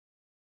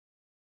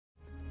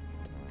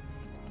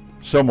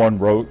Someone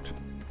wrote,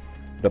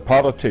 "The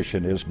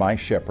politician is my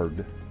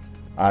shepherd.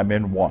 I'm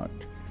in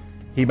want.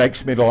 He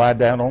makes me to lie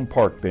down on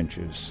park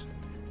benches.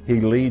 He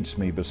leads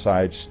me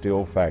beside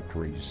steel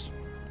factories.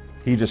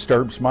 He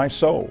disturbs my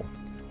soul.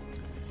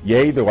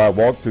 Yea, though I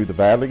walk through the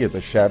valley of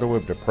the shadow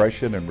of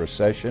depression and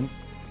recession,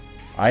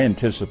 I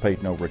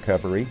anticipate no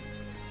recovery,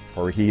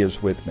 for he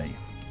is with me.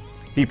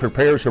 He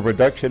prepares a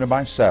reduction of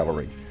my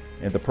salary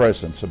in the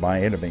presence of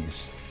my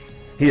enemies.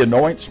 He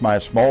anoints my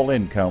small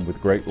income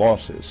with great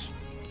losses.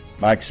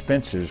 My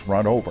expenses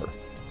run over.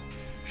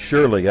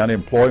 Surely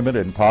unemployment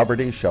and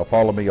poverty shall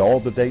follow me all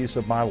the days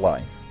of my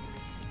life,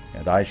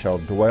 and I shall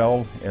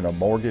dwell in a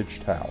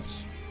mortgaged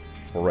house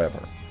forever."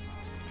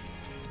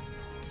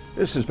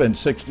 This has been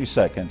 60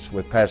 Seconds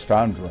with Pastor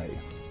André,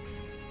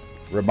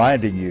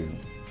 reminding you,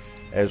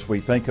 as we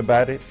think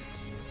about it,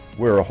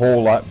 we're a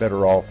whole lot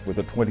better off with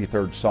the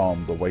 23rd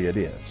Psalm the way it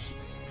is.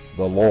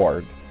 The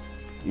Lord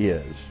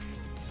is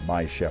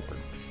my shepherd.